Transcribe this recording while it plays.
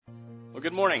Well,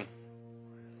 good morning.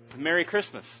 Merry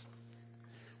Christmas.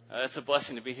 It's a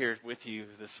blessing to be here with you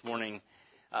this morning.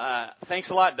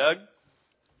 Thanks a lot, Doug,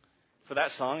 for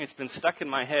that song. It's been stuck in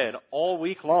my head all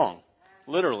week long,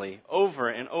 literally, over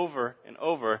and over and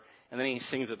over. And then he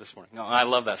sings it this morning. No, I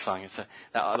love that song. It's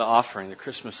the offering, the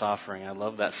Christmas offering. I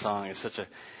love that song. It's such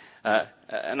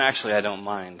and actually I don't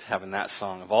mind having that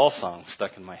song of all songs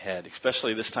stuck in my head,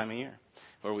 especially this time of year,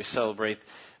 where we celebrate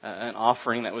an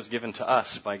offering that was given to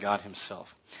us by God Himself.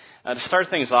 To start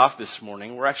things off this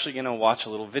morning, we're actually going to watch a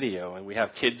little video, and we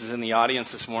have kids in the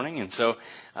audience this morning, and so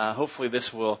hopefully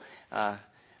this will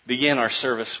begin our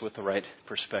service with the right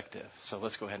perspective. So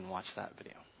let's go ahead and watch that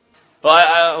video. Well,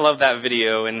 I love that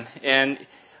video, and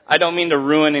I don't mean to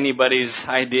ruin anybody's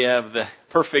idea of the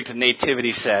perfect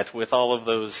nativity set with all of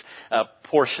those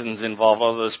portions involved,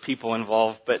 all of those people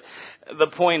involved, but the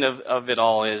point of it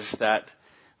all is that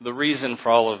the reason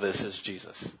for all of this is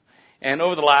Jesus. And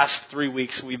over the last 3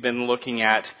 weeks, we've been looking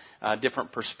at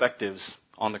different perspectives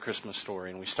on the Christmas story.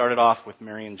 And we started off with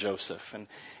Mary and Joseph. And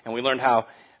we learned how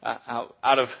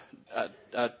out of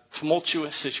a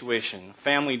tumultuous situation,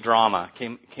 family drama,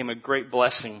 came a great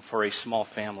blessing for a small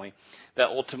family that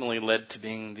ultimately led to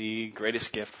being the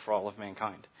greatest gift for all of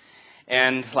mankind.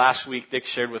 And last week, Dick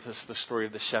shared with us the story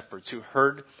of the shepherds who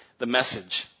heard the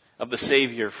message of the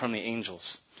Savior from the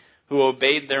angels, who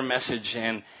obeyed their message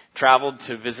and traveled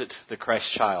to visit the Christ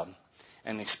child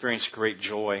and experienced great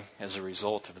joy as a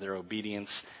result of their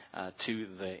obedience to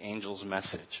the angel's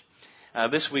message.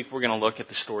 This week we're going to look at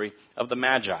the story of the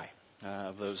Magi,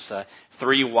 of those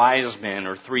three wise men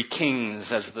or three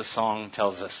kings, as the song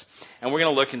tells us. And we're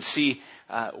going to look and see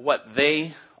what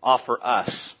they offer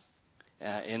us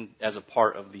as a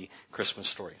part of the Christmas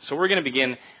story. So we're going to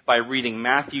begin by reading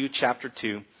Matthew chapter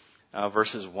 2,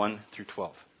 verses 1 through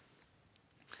 12.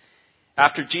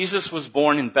 After Jesus was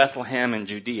born in Bethlehem in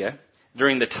Judea,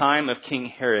 during the time of King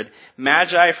Herod,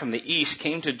 Magi from the east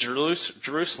came to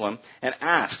Jerusalem and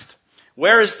asked,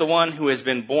 "Where is the one who has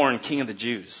been born King of the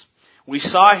Jews? We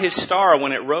saw his star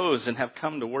when it rose and have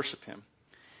come to worship him."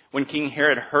 When King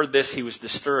Herod heard this, he was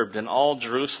disturbed, and all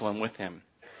Jerusalem with him.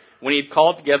 When he had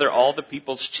called together all the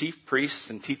people's chief priests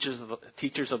and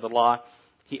teachers of the law,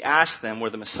 he asked them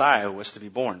where the Messiah was to be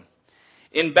born.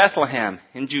 "In Bethlehem,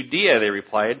 in Judea," they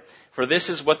replied, "for this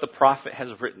is what the prophet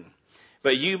has written.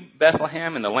 But you,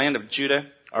 Bethlehem, in the land of Judah,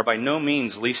 are by no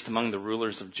means least among the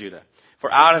rulers of Judah.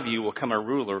 For out of you will come a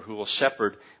ruler who will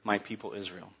shepherd my people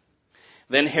Israel."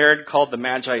 Then Herod called the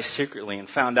Magi secretly and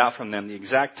found out from them the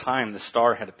exact time the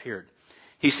star had appeared.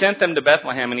 He sent them to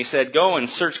Bethlehem, and he said, "Go and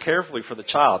search carefully for the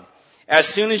child. As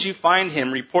soon as you find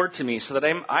him, report to me, so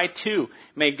that I too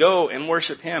may go and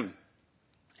worship him."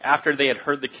 After they had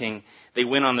heard the king, they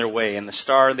went on their way, and the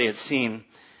star they had seen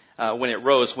when it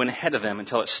rose went ahead of them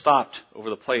until it stopped over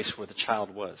the place where the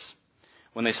child was.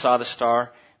 When they saw the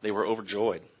star, they were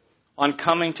overjoyed. On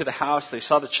coming to the house, they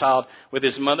saw the child with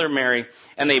his mother Mary,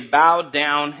 and they bowed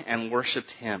down and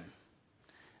worshipped him.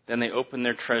 Then they opened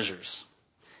their treasures,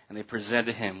 and they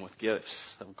presented him with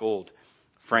gifts of gold,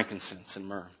 frankincense, and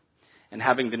myrrh. And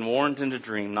having been warned in a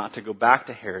dream not to go back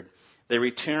to Herod, they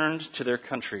returned to their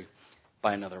country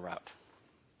by another route.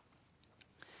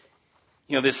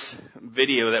 You know, this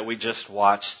video that we just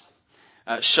watched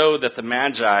showed that the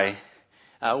Magi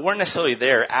weren't necessarily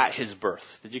there at his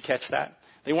birth. Did you catch that?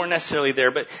 They weren't necessarily there,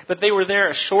 but they were there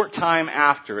a short time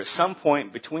after, at some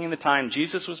point between the time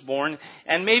Jesus was born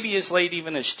and maybe as late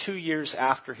even as 2 years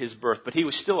after his birth. But he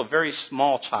was still a very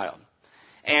small child.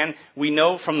 And we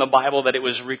know from the Bible that it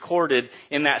was recorded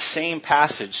in that same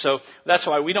passage. So that's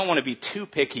why we don't want to be too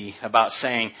picky about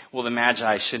saying, well, the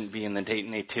Magi shouldn't be in the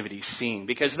nativity scene.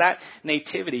 Because that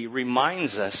nativity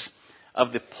reminds us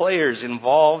of the players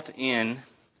involved in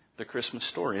the Christmas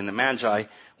story. And the Magi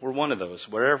were one of those,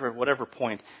 whatever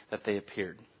point that they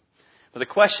appeared. But the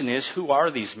question is, who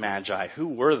are these Magi? Who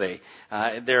were they?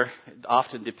 They're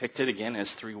often depicted, again,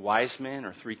 as three wise men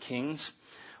or three kings.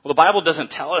 Well, the Bible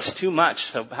doesn't tell us too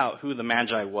much about who the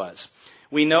Magi was.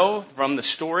 We know from the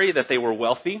story that they were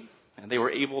wealthy, and they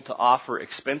were able to offer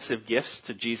expensive gifts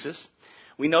to Jesus.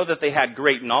 We know that they had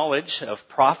great knowledge of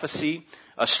prophecy,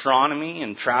 astronomy,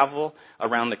 and travel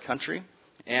around the country,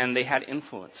 and they had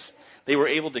influence. They were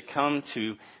able to come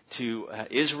to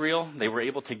Israel. They were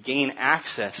able to gain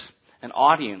access, an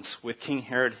audience with King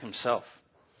Herod himself.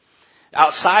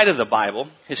 Outside of the Bible,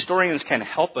 historians can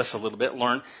help us a little bit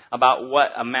learn about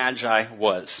what a Magi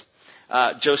was.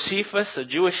 Josephus, a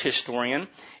Jewish historian,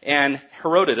 and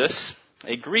Herodotus,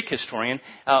 a Greek historian,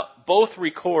 both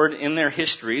record in their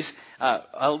histories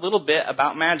a little bit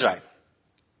about Magi.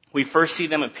 We first see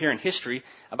them appear in history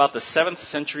about the 7th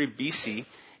century BC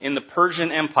in the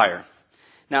Persian Empire.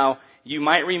 Now, you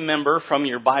might remember from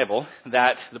your Bible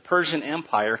that the Persian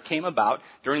Empire came about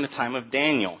during the time of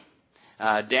Daniel.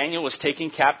 Daniel was taking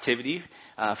captivity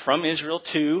from Israel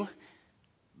to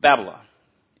Babylon.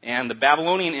 And the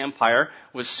Babylonian Empire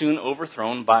was soon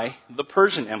overthrown by the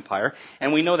Persian Empire.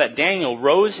 And we know that Daniel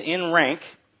rose in rank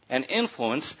and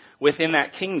influence within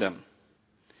that kingdom.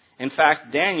 In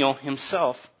fact, Daniel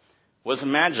himself was a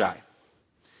Magi.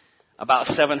 About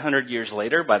 700 years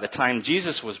later, by the time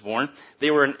Jesus was born, they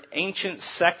were an ancient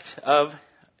sect of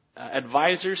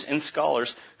advisors and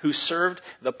scholars who served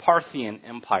the Parthian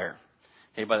Empire.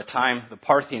 Okay, by the time the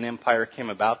Parthian Empire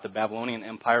came about, the Babylonian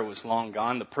Empire was long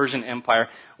gone. The Persian Empire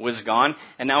was gone.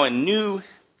 And now a new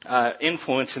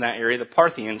influence in that area, the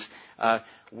Parthians,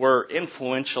 were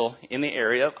influential in the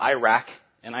area of Iraq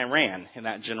and Iran, in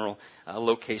that general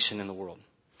location in the world.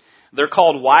 They're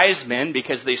called wise men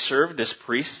because they served as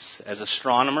priests, as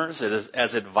astronomers,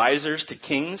 as advisors to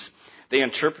kings. They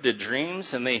interpreted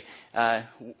dreams, and they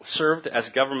served as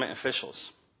government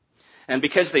officials. And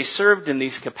because they served in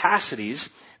these capacities,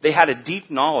 they had a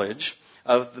deep knowledge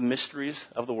of the mysteries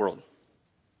of the world.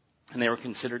 And they were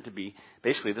considered to be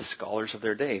basically the scholars of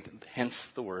their day, hence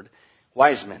the word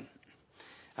wise men.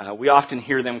 We often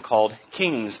hear them called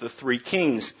kings, the three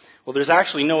kings. Well, there's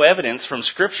actually no evidence from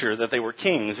Scripture that they were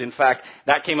kings. In fact,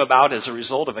 that came about as a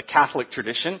result of a Catholic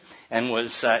tradition and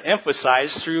was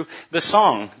emphasized through the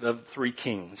song, The Three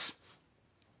Kings.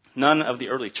 None of the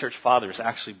early church fathers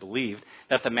actually believed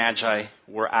that the Magi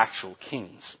were actual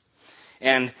kings.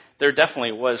 And there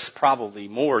definitely was probably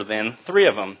more than three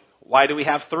of them. Why do we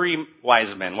have three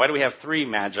wise men? Why do we have three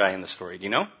Magi in the story? Do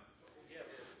you know?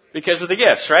 Because of the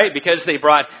gifts, right? Because they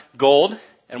brought gold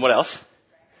and what else?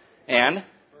 And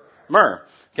myrrh.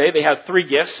 Okay, they had three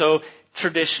gifts, so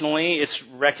traditionally it's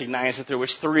recognized that there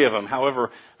was three of them.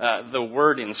 However, the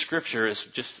word in Scripture is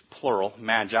just plural,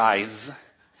 Magi's.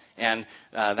 And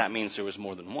that means there was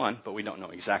more than one, but we don't know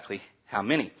exactly how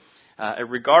many.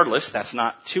 Regardless, that's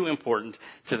not too important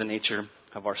to the nature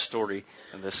of our story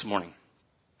this morning.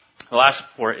 The last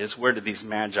part is, where did these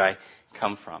Magi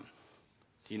come from?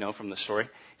 Do you know from the story?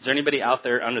 Is there anybody out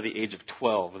there under the age of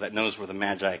 12 that knows where the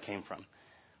Magi came from?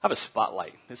 I have a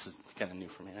spotlight. This is kind of new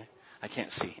for me, right? I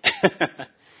can't see.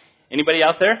 Anybody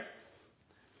out there?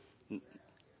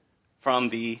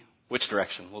 From which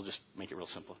direction? We'll just make it real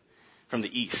simple. From the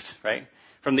east, right?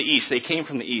 From the east. They came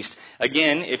from the east.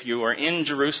 Again, if you are in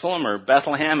Jerusalem or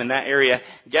Bethlehem in that area,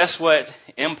 guess what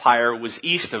empire was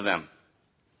east of them?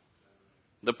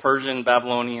 The Persian,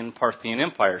 Babylonian, Parthian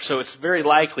Empire. So it's very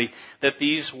likely that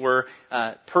these were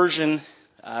Persian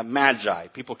Magi,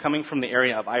 people coming from the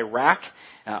area of Iraq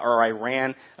or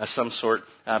Iran of some sort.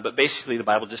 But basically the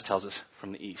Bible just tells us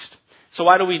from the east. So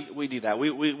why do we do that?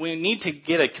 We need to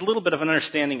get a little bit of an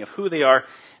understanding of who they are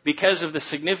because of the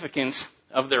significance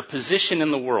of their position in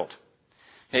the world.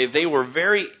 Okay, they were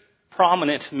very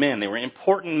prominent men. They were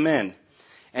important men.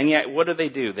 And yet, what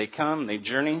do? They come, they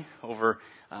journey over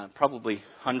probably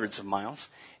hundreds of miles,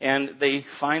 and they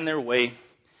find their way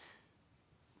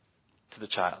to a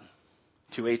child.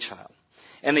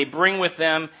 And they bring with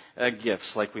them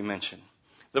gifts, like we mentioned.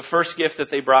 The first gift that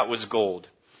they brought was gold.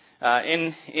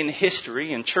 In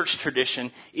history, in church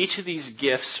tradition, each of these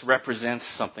gifts represents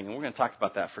something, and we're going to talk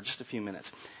about that for just a few minutes.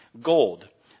 Gold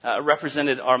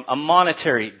represented a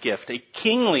monetary gift, a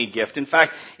kingly gift. In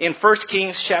fact, in 1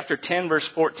 Kings chapter 10, verse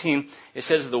 14, it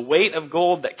says, the weight of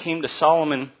gold that came to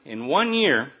Solomon in 1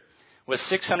 year was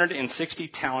 660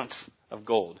 talents of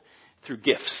gold through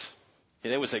gifts.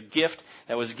 It was a gift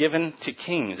that was given to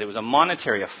kings. It was a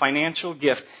monetary, a financial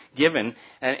gift given,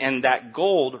 and that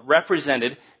gold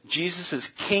represented Jesus'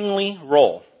 kingly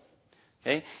role.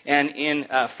 Okay? And in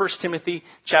 1 Timothy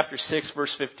chapter 6,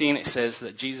 verse 15, it says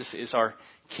that Jesus is our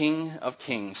King of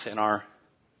kings and our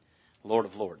Lord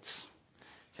of lords.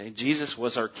 Okay? Jesus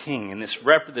was our king, and this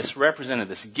represented,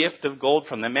 this gift of gold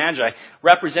from the Magi,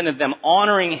 represented them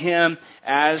honoring him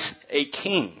as a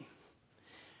king.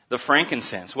 The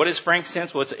frankincense. What is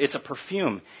frankincense? Well, it's a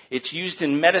perfume. It's used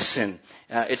in medicine.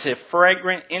 It's a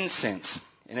fragrant incense,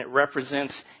 and it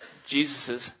represents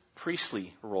Jesus'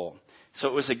 priestly role. So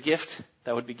it was a gift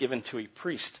that would be given to a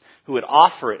priest who would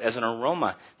offer it as an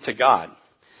aroma to God.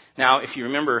 Now, if you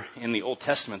remember in the Old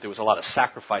Testament, there was a lot of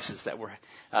sacrifices that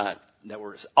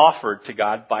were offered to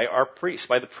God by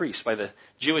the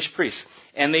Jewish priests.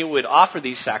 And they would offer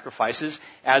these sacrifices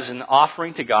as an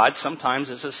offering to God, sometimes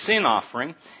as a sin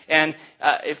offering. And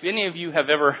if any of you have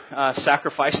ever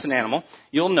sacrificed an animal,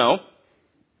 you'll know.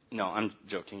 No, I'm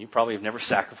joking. You probably have never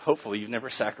hopefully you've never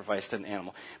sacrificed an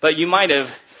animal. But you might have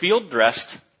field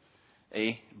dressed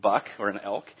a buck or an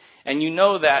elk, and you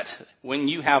know that when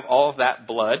you have all of that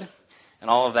blood and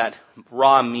all of that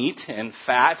raw meat and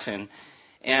fat,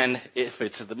 and if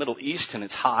it's in the Middle East and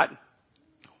it's hot,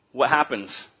 what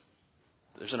happens?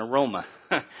 There's an aroma,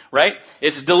 right?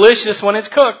 It's delicious when it's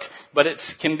cooked, but it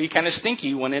can be kind of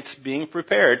stinky when it's being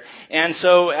prepared. And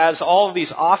so as all of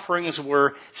these offerings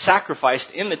were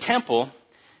sacrificed in the temple,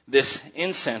 this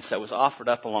incense that was offered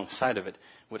up alongside of it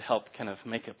would help kind of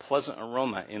make a pleasant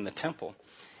aroma in the temple.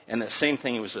 And the same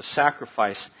thing, it was a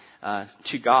sacrifice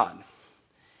to God.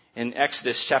 In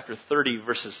Exodus chapter 30,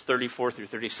 verses 34 through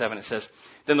 37, it says,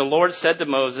 "Then the Lord said to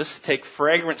Moses, take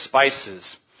fragrant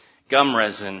spices, gum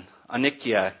resin,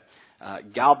 onychia,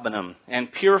 galbanum,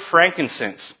 and pure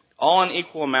frankincense, all in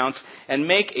equal amounts, and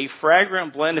make a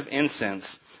fragrant blend of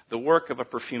incense, the work of a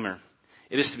perfumer.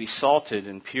 It is to be salted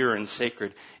and pure and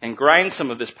sacred. And grind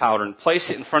some of this powder and place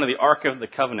it in front of the ark of the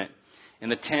covenant in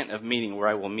the tent of meeting where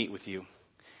I will meet with you.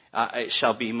 It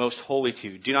shall be most holy to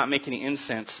you. Do not make any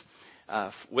incense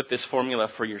with this formula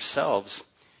for yourselves.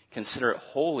 Consider it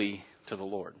holy to the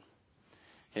Lord."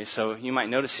 Okay, so you might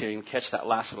notice here, you can catch that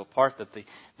last little part, that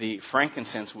the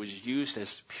frankincense was used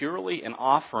as purely an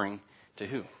offering to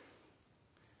who?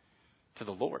 To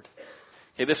the Lord.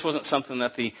 Okay, this wasn't something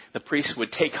that the priests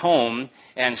would take home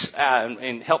and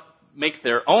help make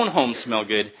their own home smell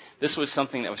good. This was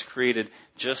something that was created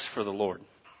just for the Lord.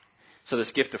 So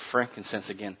this gift of frankincense,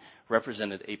 again,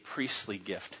 represented a priestly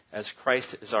gift, as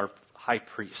Christ is our high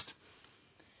priest.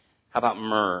 How about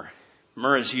myrrh?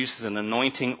 Myrrh is used as an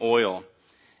anointing oil.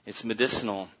 It's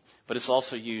medicinal, but it's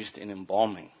also used in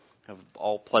embalming of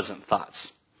all pleasant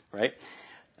thoughts, right?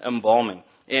 Embalming.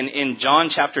 In John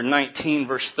chapter 19,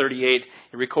 verse 38,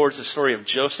 it records the story of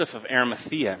Joseph of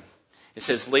Arimathea. It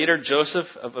says, "Later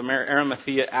Joseph of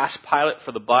Arimathea asked Pilate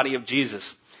for the body of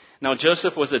Jesus. Now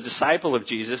Joseph was a disciple of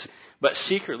Jesus, but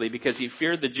secretly because he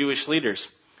feared the Jewish leaders.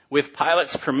 With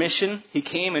Pilate's permission, he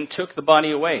came and took the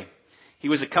body away. He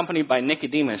was accompanied by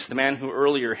Nicodemus, the man who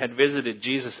earlier had visited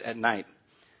Jesus at night.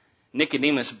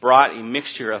 Nicodemus brought a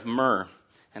mixture of myrrh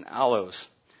and aloes,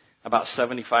 about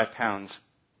 75 pounds.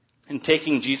 And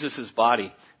taking Jesus'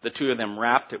 body, the two of them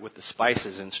wrapped it with the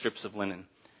spices and strips of linen.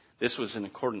 This was in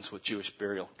accordance with Jewish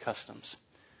burial customs."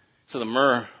 So the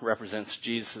myrrh represents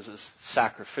Jesus'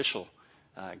 sacrificial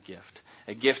gift,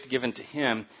 a gift given to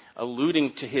him,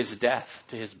 alluding to his death,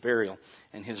 to his burial,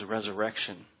 and his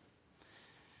resurrection.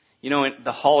 You know,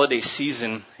 the holiday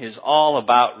season is all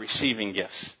about receiving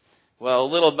gifts. Well,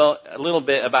 a little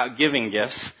bit about giving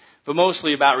gifts, but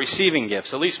mostly about receiving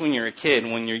gifts. At least when you're a kid.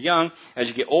 When you're young, as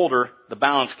you get older, the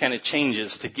balance kind of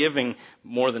changes to giving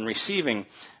more than receiving.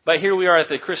 But here we are at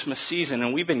the Christmas season,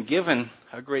 and we've been given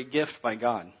a great gift by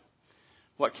God.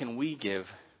 What can we give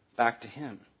back to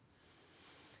Him?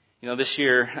 You know, this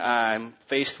year I'm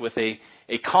faced with a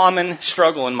common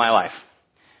struggle in my life.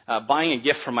 Buying a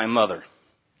gift for my mother.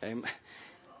 Okay?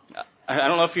 I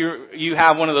don't know if you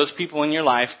have one of those people in your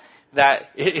life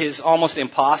that it is almost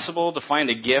impossible to find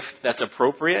a gift that's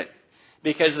appropriate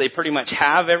because they pretty much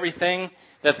have everything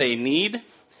that they need,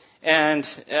 and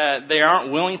they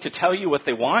aren't willing to tell you what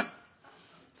they want.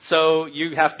 So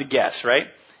you have to guess, right?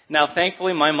 Now,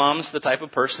 thankfully, my mom's the type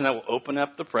of person that will open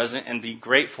up the present and be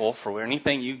grateful for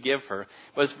anything you give her.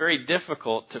 But it's very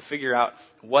difficult to figure out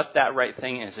what that right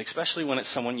thing is, especially when it's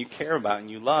someone you care about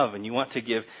and you love and you want to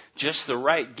give just the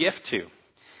right gift to.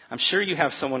 I'm sure you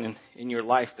have someone in your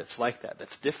life that's like that,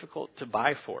 that's difficult to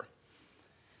buy for.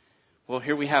 Well,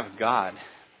 here we have God.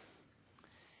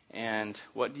 And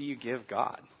what do you give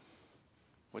God?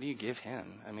 What do you give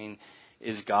Him? I mean,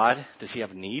 does He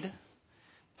have need?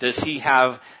 Does He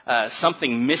have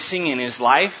something missing in His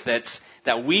life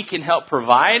that we can help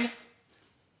provide?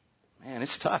 Man,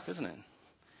 it's tough, isn't it?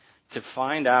 To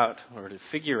find out or to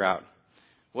figure out,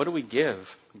 what do we give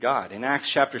God? In Acts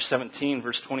chapter 17,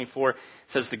 verse 24, it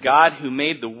says, "The God who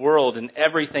made the world and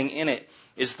everything in it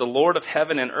is the Lord of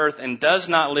heaven and earth and does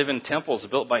not live in temples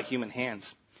built by human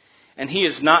hands. And He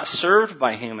is not served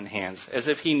by human hands as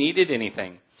if He needed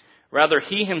anything. Rather,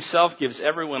 He Himself gives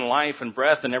everyone life and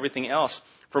breath and everything else.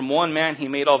 From one man He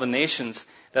made all the nations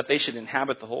that they should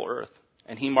inhabit the whole earth.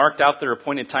 And He marked out their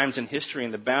appointed times in history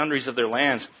and the boundaries of their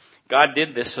lands. God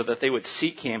did this so that they would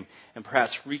seek Him and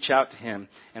perhaps reach out to Him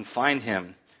and find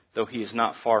Him, though He is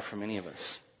not far from any of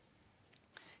us."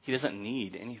 He doesn't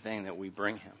need anything that we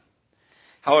bring Him.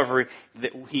 However,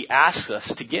 He asks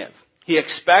us to give. He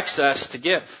expects us to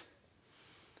give.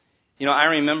 You know, I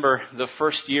remember the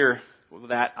first year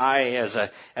that I, as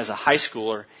a high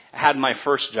schooler, had my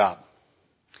first job.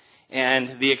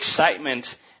 And the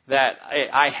excitement that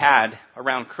I had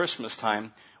around Christmas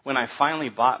time when I finally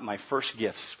bought my first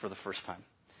gifts for the first time.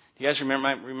 Do You guys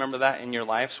remember that in your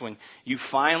lives when you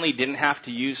finally didn't have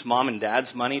to use mom and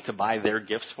dad's money to buy their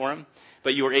gifts for them,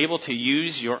 but you were able to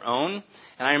use your own?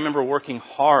 And I remember working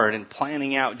hard and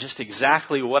planning out just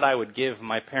exactly what I would give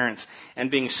my parents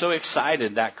and being so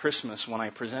excited that Christmas when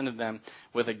I presented them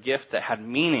with a gift that had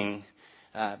meaning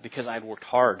because I'd worked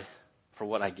hard for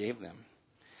what I gave them.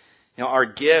 You know, our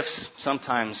gifts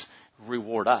sometimes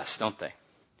reward us, don't they?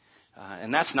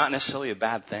 And that's not necessarily a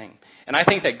bad thing. And I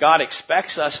think that God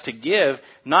expects us to give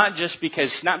not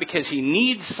because He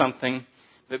needs something,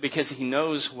 but because He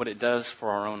knows what it does for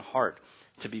our own heart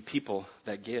to be people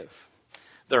that give.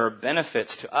 There are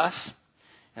benefits to us,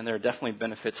 and there are definitely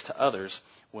benefits to others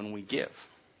when we give.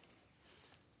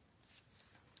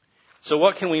 So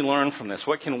what can we learn from this?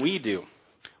 What can we do?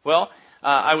 Well,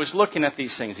 I was looking at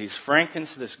these things,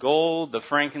 this gold, the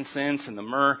frankincense, and the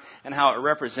myrrh, and how it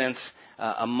represents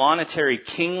a monetary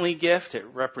kingly gift. It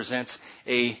represents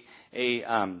a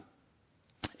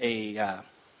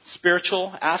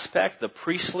spiritual aspect, the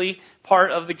priestly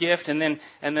part of the gift, and then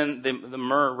the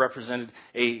myrrh represented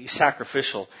a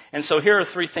sacrificial. And so here are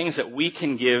three things that we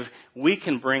can give, we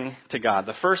can bring to God.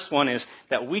 The first one is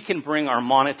that we can bring our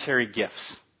monetary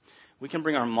gifts. We can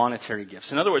bring our monetary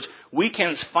gifts. In other words, we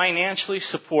can financially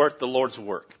support the Lord's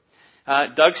work.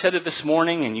 Doug said it this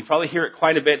morning, and you probably hear it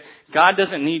quite a bit. God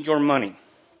doesn't need your money,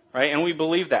 right? And we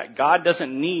believe that. God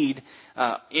doesn't need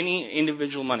any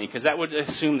individual money, because that would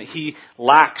assume that He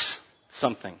lacks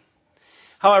something.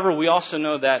 However, we also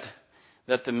know that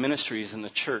the ministries in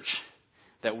the church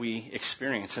that we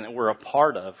experience and that we're a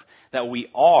part of, that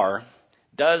we are,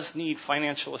 does need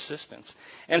financial assistance.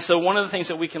 And so one of the things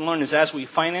that we can learn is as we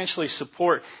financially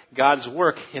support God's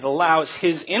work, it allows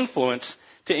His influence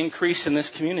to increase in this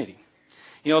community.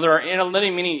 You know, there are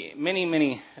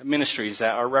many ministries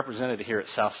that are represented here at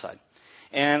Southside.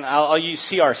 And I'll use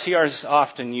CR. CR is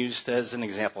often used as an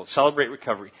example. Celebrate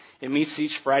Recovery. It meets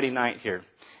each Friday night here.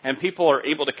 And people are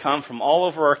able to come from all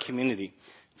over our community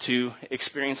to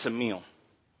experience a meal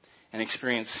and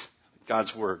experience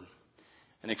God's Word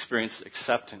and experience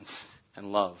acceptance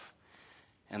and love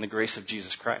and the grace of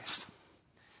Jesus Christ.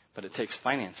 But it takes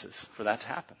finances for that to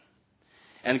happen.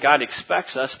 And God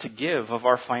expects us to give of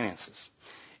our finances.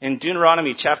 In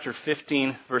Deuteronomy chapter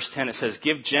 15, verse 10, it says,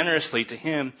 "Give generously to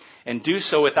Him and do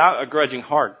so without a grudging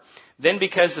heart. Then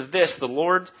because of this, the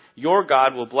Lord your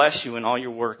God will bless you in all your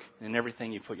work and in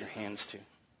everything you put your hands to."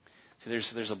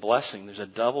 See, there's a blessing. There's a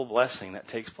double blessing that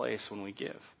takes place when we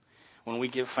give. When we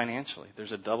give financially,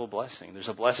 there's a double blessing. There's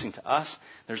a blessing to us.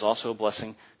 There's also a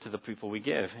blessing to the people we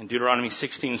give. In Deuteronomy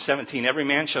 16:17, "Every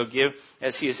man shall give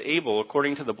as he is able,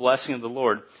 according to the blessing of the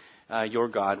Lord your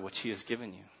God, which He has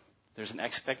given you." There's an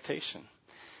expectation.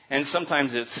 And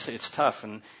sometimes it's tough.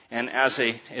 And as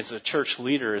a church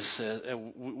leader,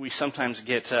 we sometimes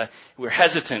we're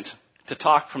hesitant to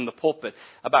talk from the pulpit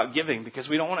about giving because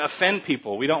we don't want to offend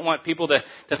people. We don't want people to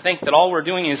think that all we're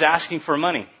doing is asking for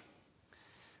money.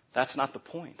 That's not the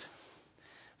point.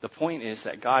 The point is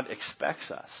that God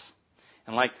expects us.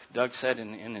 And like Doug said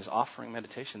in his offering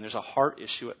meditation, there's a heart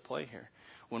issue at play here.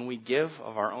 When we give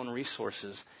of our own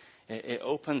resources, it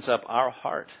opens up our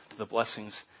heart to the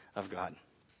blessings of God.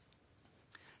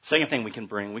 Second thing we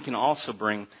can also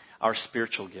bring our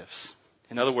spiritual gifts.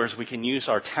 In other words, we can use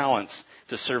our talents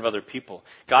to serve other people.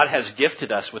 God has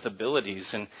gifted us with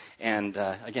abilities and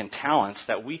again, talents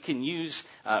that we can use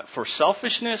for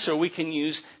selfishness or we can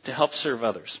use to help serve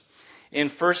others. In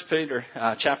 1 Peter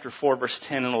chapter 4, verse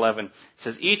 10 and 11, it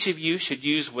says, "Each of you should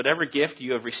use whatever gift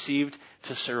you have received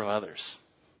to serve others."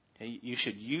 You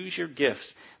should use your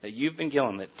gifts that you've been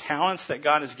given, the talents that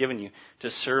God has given you, to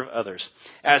serve others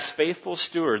as faithful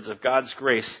stewards of God's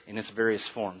grace in its various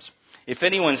forms. If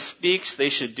anyone speaks, they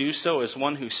should do so as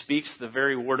one who speaks the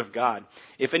very word of God.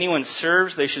 If anyone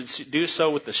serves, they should do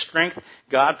so with the strength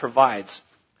God provides,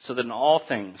 so that in all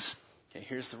things,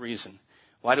 here's the reason.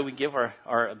 Why do we give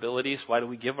our abilities? Why do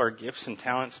we give our gifts and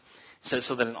talents? It says,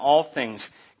 so that in all things,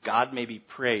 God may be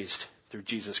praised through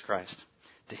Jesus Christ.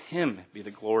 To Him be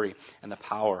the glory and the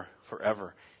power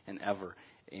forever and ever.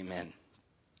 Amen.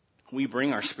 We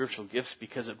bring our spiritual gifts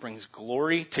because it brings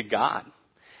glory to God.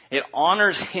 It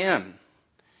honors Him.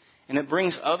 And it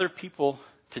brings other people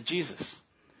to Jesus.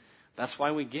 That's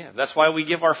why we give. That's why we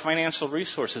give our financial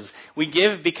resources. We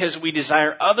give because we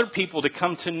desire other people to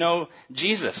come to know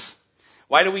Jesus.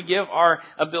 Why do we give our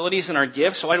abilities and our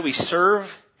gifts? Why do we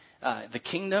serve the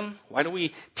kingdom? Why do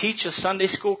we teach a Sunday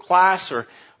school class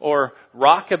or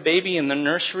rock a baby in the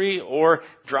nursery or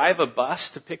drive a bus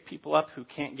to pick people up who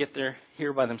can't get there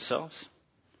here by themselves?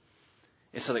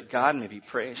 It's so that God may be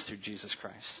praised through Jesus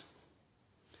Christ.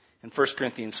 In 1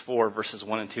 Corinthians 4, verses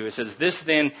 1 and 2, it says, "This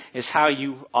then is how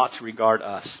you ought to regard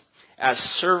us, as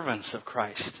servants of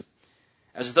Christ,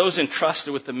 as those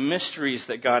entrusted with the mysteries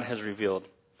that God has revealed.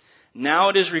 Now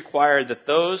it is required that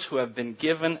those who have been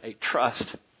given a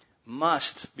trust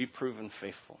must be proven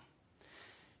faithful."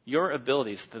 Your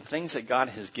abilities, the things that God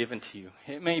has given to you,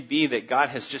 it may be that God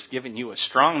has just given you a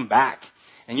strong back,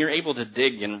 and you're able to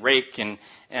dig and rake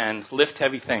and lift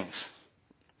heavy things.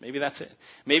 Maybe that's it.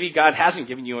 Maybe God hasn't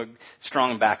given you a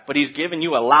strong back, but He's given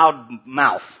you a loud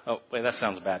mouth. Oh, wait, that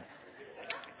sounds bad.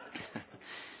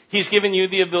 He's given you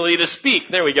the ability to speak.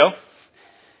 There we go.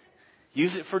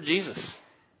 Use it for Jesus,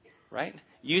 right?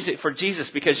 Use it for Jesus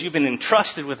because you've been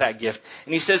entrusted with that gift.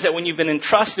 And He says that when you've been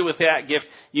entrusted with that gift,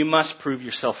 you must prove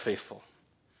yourself faithful.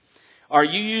 Are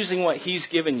you using what He's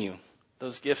given you,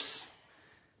 those gifts,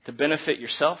 to benefit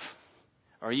yourself?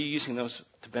 Or are you using those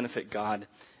to benefit God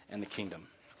and the kingdom?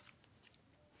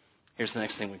 Here's the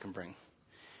next thing we can bring.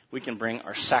 We can bring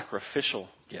our sacrificial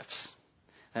gifts.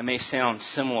 That may sound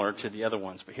similar to the other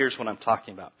ones, but here's what I'm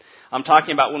talking about. I'm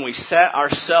talking about when we set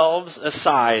ourselves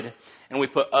aside and we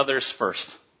put others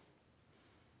first.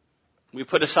 We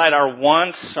put aside our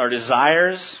wants, our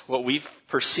desires, what we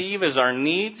perceive as our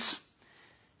needs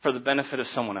for the benefit of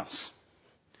someone else.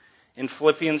 In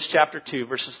Philippians chapter 2,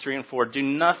 verses 3 and 4, "Do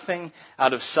nothing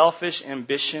out of selfish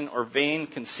ambition or vain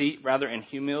conceit, rather in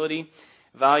humility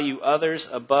value others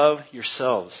above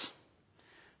yourselves,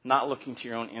 not looking to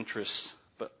your own interests,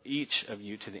 but each of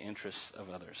you to the interests of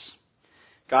others."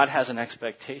 God has an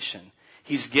expectation.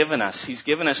 He's given us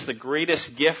the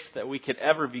greatest gift that we could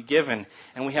ever be given,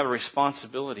 and we have a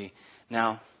responsibility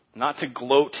now not to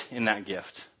gloat in that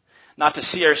gift, not to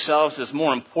see ourselves as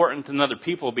more important than other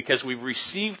people because we've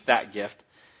received that gift,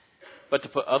 but to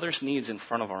put others' needs in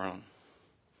front of our own.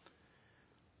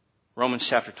 Romans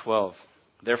chapter 12.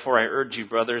 "Therefore I urge you,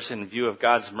 brothers, in view of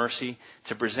God's mercy,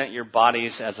 to present your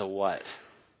bodies as a" what?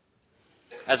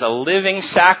 As a living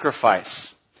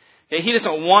sacrifice. Okay, He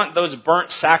doesn't want those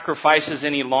burnt sacrifices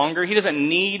any longer. He doesn't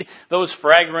need those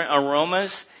fragrant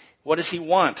aromas. What does He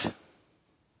want?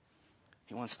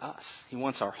 He wants us. He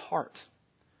wants our heart.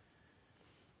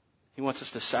 He wants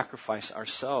us to sacrifice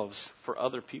ourselves for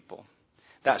other people.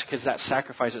 That's because that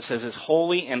sacrifice, it says, is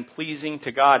holy and pleasing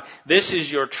to God. This is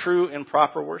your true and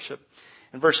proper worship.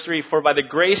 In verse 3, "For by the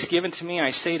grace given to me,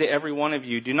 I say to every one of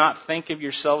you, do not think of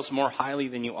yourselves more highly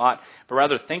than you ought, but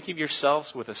rather think of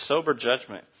yourselves with a sober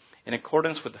judgment, in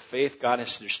accordance with the faith God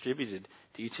has distributed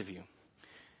to each of you."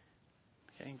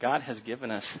 Okay? God has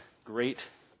given us great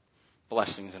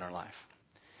blessings in our life.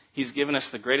 He's given us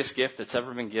the greatest gift that's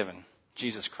ever been given,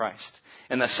 Jesus Christ,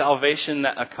 and the salvation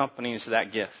that accompanies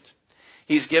that gift.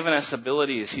 He's given us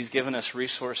abilities. He's given us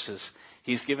resources.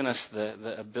 He's given us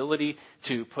the ability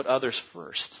to put others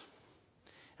first.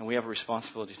 And we have a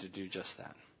responsibility to do just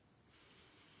that.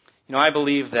 You know, I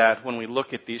believe that when we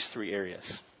look at these three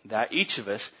areas, that each of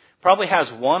us probably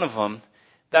has one of them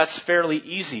that's fairly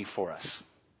easy for us.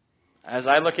 As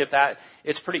I look at that,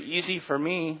 it's pretty easy for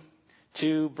me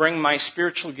to bring my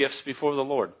spiritual gifts before the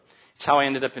Lord. It's how I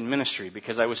ended up in ministry,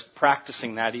 because I was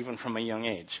practicing that even from a young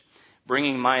age.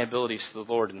 Bringing my abilities to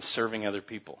the Lord and serving other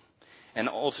people. And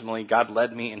ultimately, God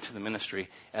led me into the ministry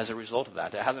as a result of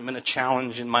that. It hasn't been a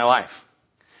challenge in my life.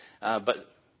 But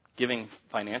giving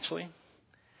financially,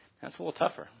 that's a little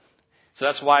tougher. So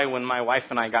that's why when my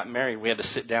wife and I got married, we had to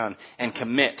sit down and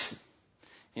commit.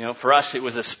 You know, for us, it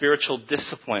was a spiritual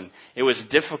discipline. It was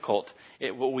difficult.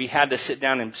 We had to sit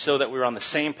down and so that we were on the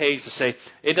same page to say,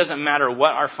 it doesn't matter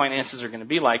what our finances are going to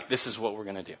be like, this is what we're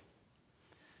going to do.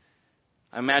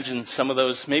 I imagine some of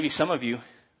those, maybe some of you,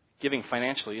 giving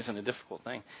financially isn't a difficult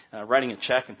thing. Writing a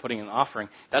check and putting an offering,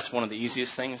 that's one of the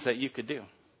easiest things that you could do.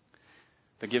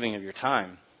 But giving of your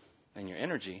time and your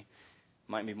energy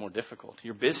might be more difficult.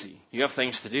 You're busy. You have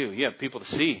things to do. You have people to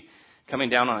see. Coming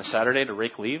down on a Saturday to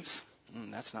rake leaves,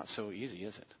 that's not so easy,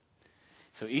 is it?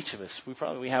 So each of us,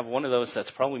 we have one of those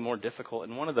that's probably more difficult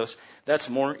and one of those that's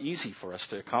more easy for us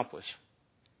to accomplish.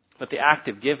 But the act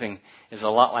of giving is a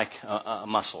lot like a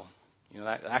muscle. You know,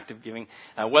 that active giving,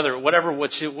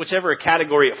 whichever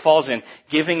category it falls in,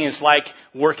 giving is like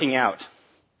working out.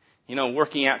 You know,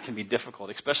 working out can be difficult,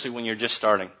 especially when you're just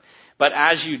starting. But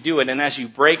as you do it and as you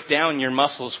break down your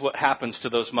muscles, what happens to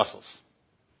those muscles?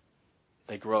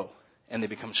 They grow and they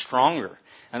become stronger.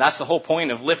 And that's the whole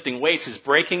point of lifting weights, is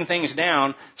breaking things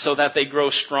down so that they grow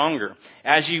stronger.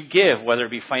 As you give, whether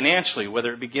it be financially,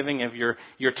 whether it be giving of your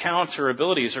talents or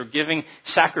abilities, or giving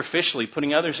sacrificially,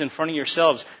 putting others in front of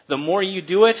yourselves, the more you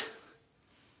do it,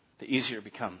 the easier it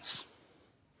becomes.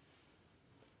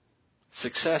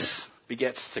 Success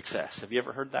begets success. Have you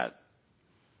ever heard that?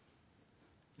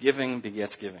 Giving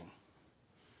begets giving.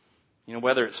 You know,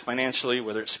 whether it's financially,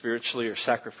 whether it's spiritually or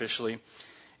sacrificially,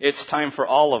 it's time for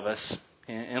all of us,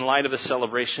 in light of the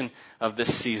celebration of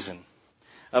this season,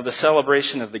 of the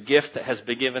celebration of the gift that has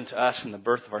been given to us in the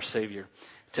birth of our Savior,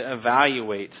 to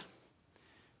evaluate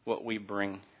what we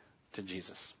bring to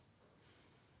Jesus.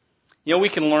 You know, we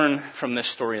can learn from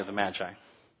this story of the Magi.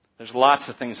 There's lots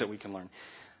of things that we can learn.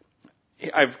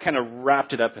 I've kind of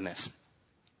wrapped it up in this.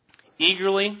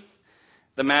 Eagerly,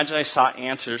 the Magi sought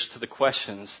answers to the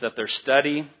questions that their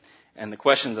study and the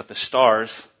questions that the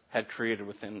stars had created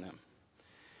within them.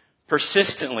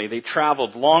 Persistently, they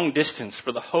traveled long distance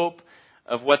for the hope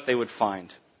of what they would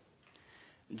find.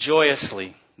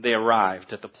 Joyously, they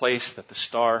arrived at the place that the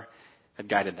star had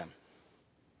guided them.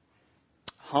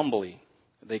 Humbly,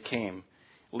 they came,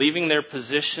 leaving their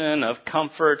position of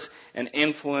comfort and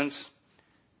influence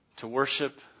to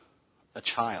worship a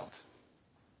child.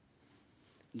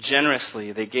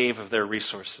 Generously, they gave of their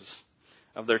resources,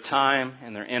 of their time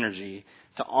and their energy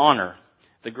to honor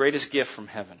the greatest gift from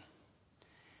heaven.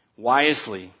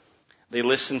 Wisely, they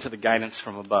listened to the guidance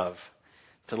from above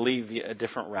to leave a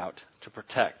different route to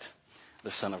protect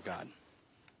the Son of God.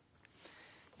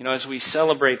 You know, as we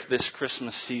celebrate this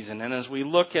Christmas season and as we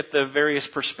look at the various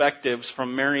perspectives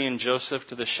from Mary and Joseph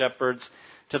to the shepherds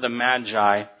to the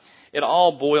Magi, it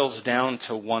all boils down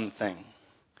to one thing: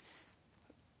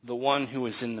 the one who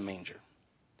is in the manger.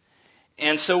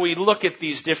 And so we look at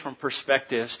these different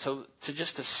perspectives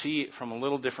to see it from a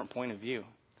little different point of view.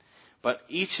 But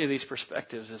each of these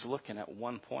perspectives is looking at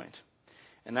one point,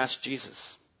 and that's Jesus.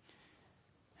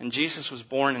 And Jesus was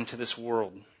born into this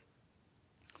world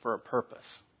for a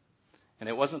purpose. And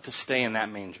it wasn't to stay in that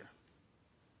manger,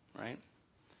 right?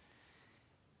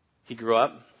 He grew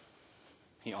up.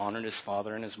 He honored his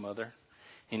father and his mother.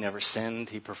 He never sinned.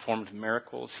 He performed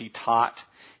miracles. He taught.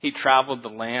 He traveled the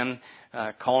land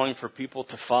calling for people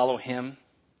to follow him.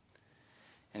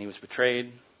 And he was betrayed.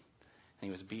 And he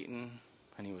was beaten.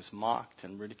 And he was mocked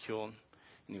and ridiculed.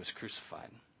 And he was crucified.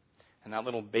 And that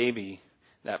little baby,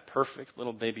 that perfect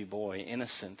little baby boy,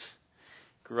 innocent,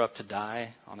 grew up to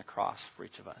die on a cross for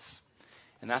each of us.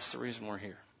 And that's the reason we're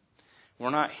here.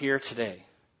 We're not here today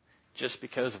just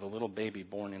because of a little baby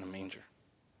born in a manger.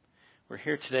 We're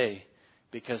here today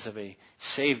because of a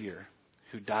Savior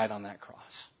who died on that cross.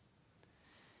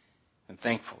 And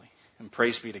thankfully, and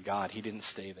praise be to God, he didn't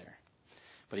stay there.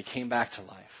 But he came back to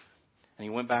life. And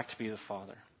he went back to be the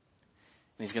Father.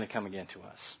 And he's going to come again to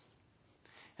us.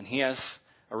 And he has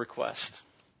a request.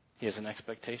 He has an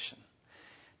expectation.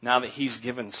 Now that he's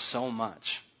given so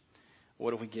much, what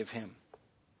do we give him?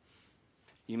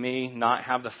 You may not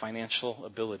have the financial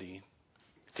ability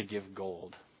to give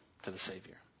gold to the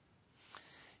Savior.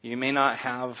 You may not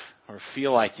have or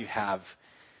feel like you have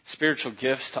spiritual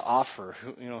gifts to offer.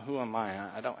 Who am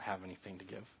I? I don't have anything to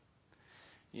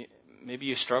give. Maybe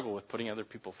you struggle with putting other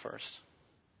people first.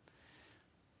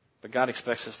 But God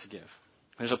expects us to give.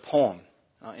 There's a poem.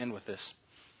 I'll end with this.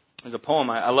 There's a poem.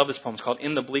 I love this poem. It's called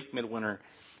In the Bleak Midwinter.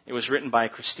 It was written by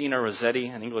Christina Rossetti,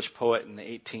 an English poet in the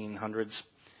 1800s.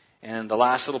 And the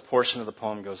last little portion of the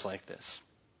poem goes like this.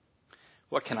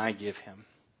 What can I give him,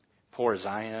 poor as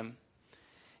I am?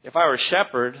 If I were a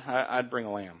shepherd, I'd bring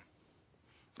a lamb.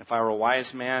 If I were a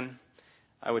wise man,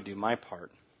 I would do my part.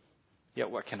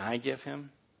 Yet what can I give him?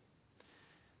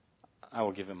 I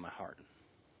will give him my heart.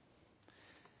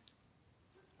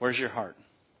 Where's your heart?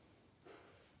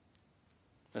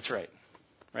 That's right.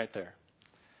 Right there.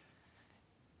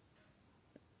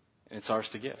 And it's ours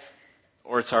to give.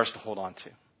 Or it's ours to hold on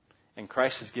to. And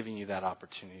Christ is giving you that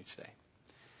opportunity today.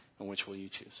 And which will you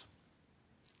choose?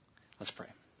 Let's pray.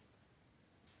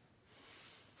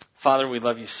 Father, we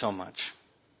love you so much.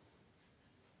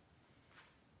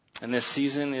 And this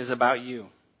season is about you.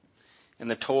 And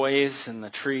the toys and the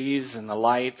trees and the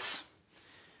lights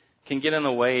can get in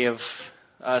the way of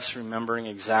us remembering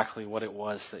exactly what it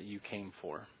was that you came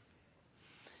for.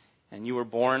 And you were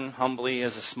born humbly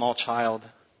as a small child.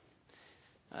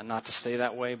 Not to stay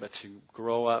that way, but to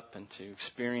grow up and to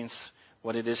experience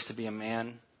what it is to be a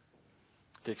man,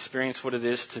 to experience what it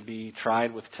is to be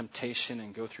tried with temptation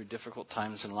and go through difficult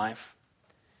times in life,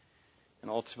 and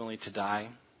ultimately to die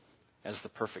as the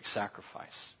perfect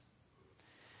sacrifice.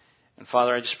 And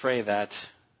Father, I just pray that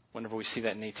whenever we see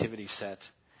that nativity set,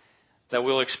 that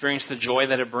we'll experience the joy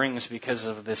that it brings because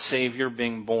of the Savior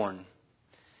being born,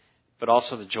 but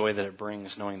also the joy that it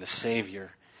brings knowing the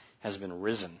Savior has been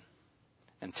risen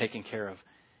and taking care of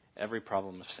every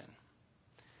problem of sin.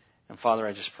 And Father,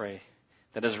 I just pray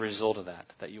that as a result of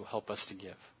that you will help us to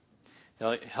give.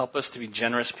 Help us to be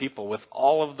generous people with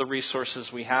all of the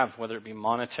resources we have, whether it be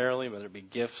monetarily, whether it be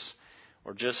gifts,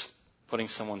 or just putting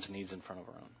someone's needs in front of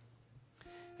our own.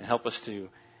 And help us to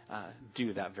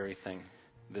do that very thing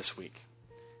this week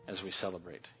as we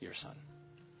celebrate your Son.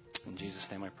 In Jesus'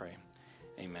 name I pray.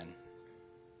 Amen.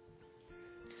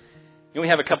 We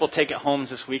have a couple take-it-homes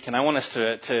this week, and I want us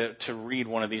to read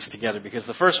one of these together, because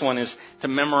the first one is to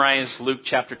memorize Luke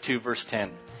chapter 2, verse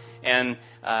 10. And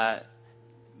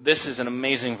this is an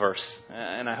amazing verse,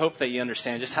 and I hope that you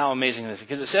understand just how amazing it is,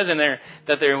 because it says in there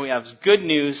that we have good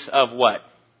news of what?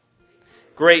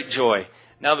 Great joy.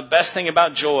 Now, the best thing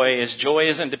about joy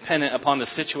isn't dependent upon the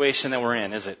situation that we're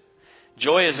in, is it?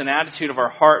 Joy is an attitude of our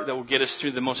heart that will get us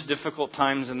through the most difficult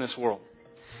times in this world.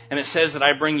 And it says that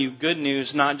I bring you good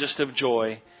news, not just of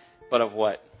joy, but of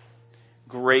what?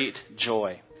 Great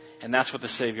joy. And that's what the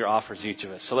Savior offers each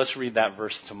of us. So let's read that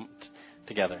verse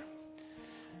together.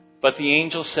 But the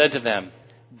angel said to them,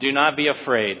 do not be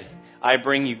afraid. I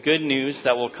bring you good news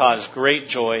that will cause great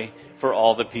joy for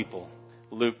all the people.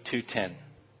 Luke 2:10.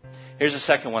 Here's a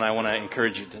second one I want to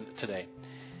encourage you today.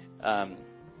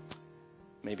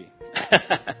 Maybe.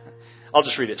 I'll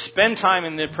just read it. Spend time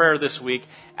in the prayer this week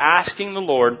asking the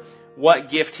Lord what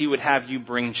gift He would have you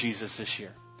bring Jesus this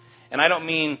year. And I don't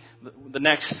mean the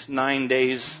next 9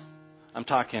 days. I'm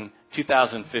talking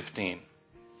 2015.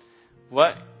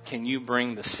 What can you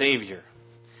bring the Savior?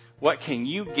 What can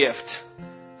you gift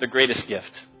the greatest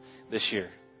gift this year?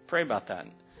 Pray about that.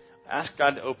 Ask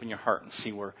God to open your heart and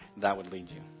see where that would lead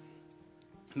you.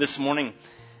 This morning,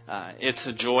 it's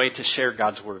a joy to share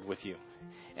God's Word with you.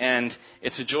 And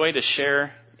it's a joy to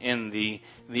share in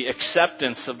the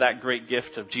acceptance of that great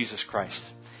gift of Jesus Christ.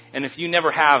 And if you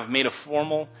never have made a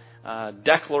formal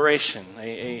declaration,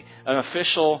 an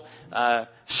official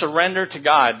surrender to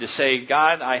God to say,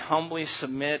 God, I humbly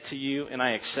submit to you and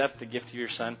I accept the gift of your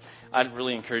Son, I'd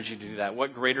really encourage you to do that.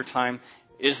 What greater time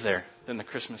is there than the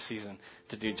Christmas season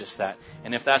to do just that?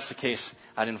 And if that's the case,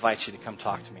 I'd invite you to come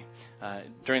talk to me.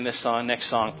 During this next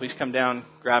song, please come down,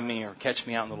 grab me, or catch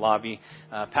me out in the lobby.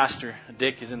 Pastor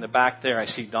Dick is in the back there. I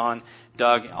see Don,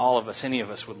 Doug, all of us, any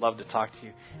of us would love to talk to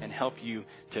you and help you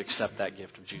to accept that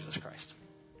gift of Jesus Christ.